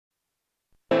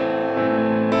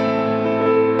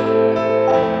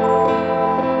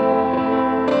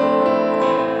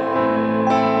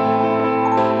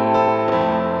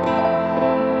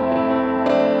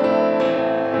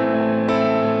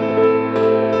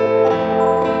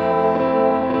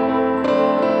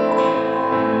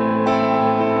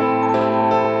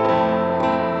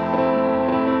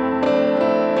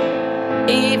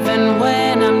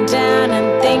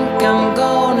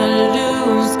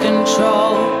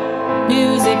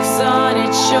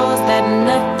shows that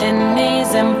nothing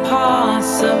is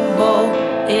impossible.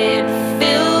 It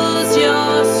fills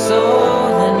your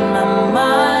soul and my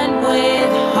mind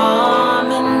with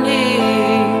harmony.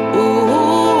 Ooh.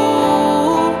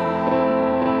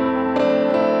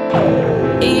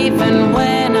 Even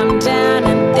when I'm down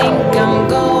and think I'm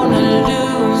gonna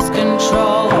lose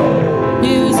control,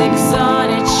 music's on,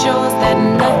 it shows that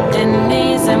nothing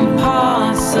is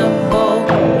impossible.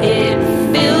 It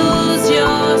fills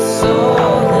your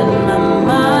soul and my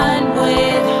mind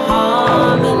with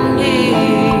harmony.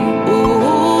 Ooh.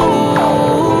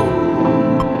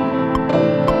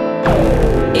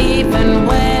 Even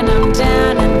when I'm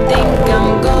down and think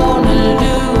I'm gonna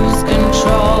lose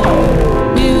control,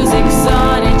 music's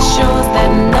on, it shows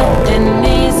that nothing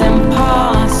is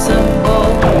impossible.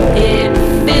 It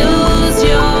fills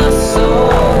your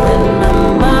soul and my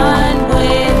mind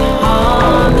with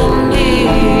harmony.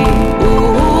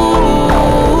 Ooh.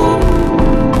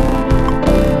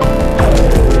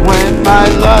 When my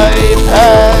life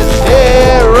has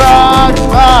hit rock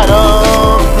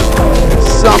bottom,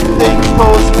 something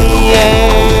pulls me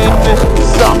in,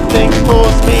 something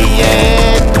pulls me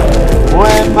in.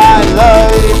 When my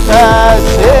life has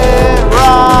hit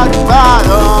rock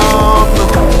bottom,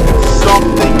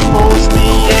 something pulls me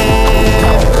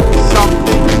in,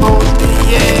 something pulls me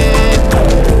in.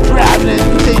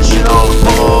 Gravitational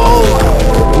pull.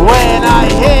 When I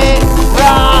hit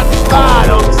rock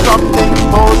bottom, something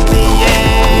pulls me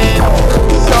in,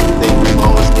 something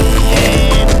pulls me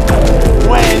in.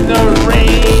 When the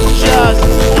rain just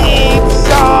keeps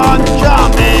on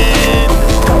coming,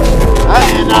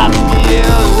 and I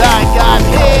feel like I've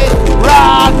hit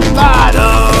rock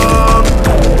bottom,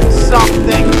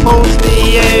 something pulls me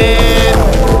in,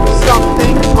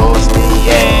 something pulls me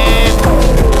in.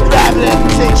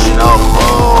 Gravitational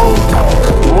pull.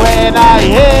 When I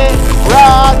hit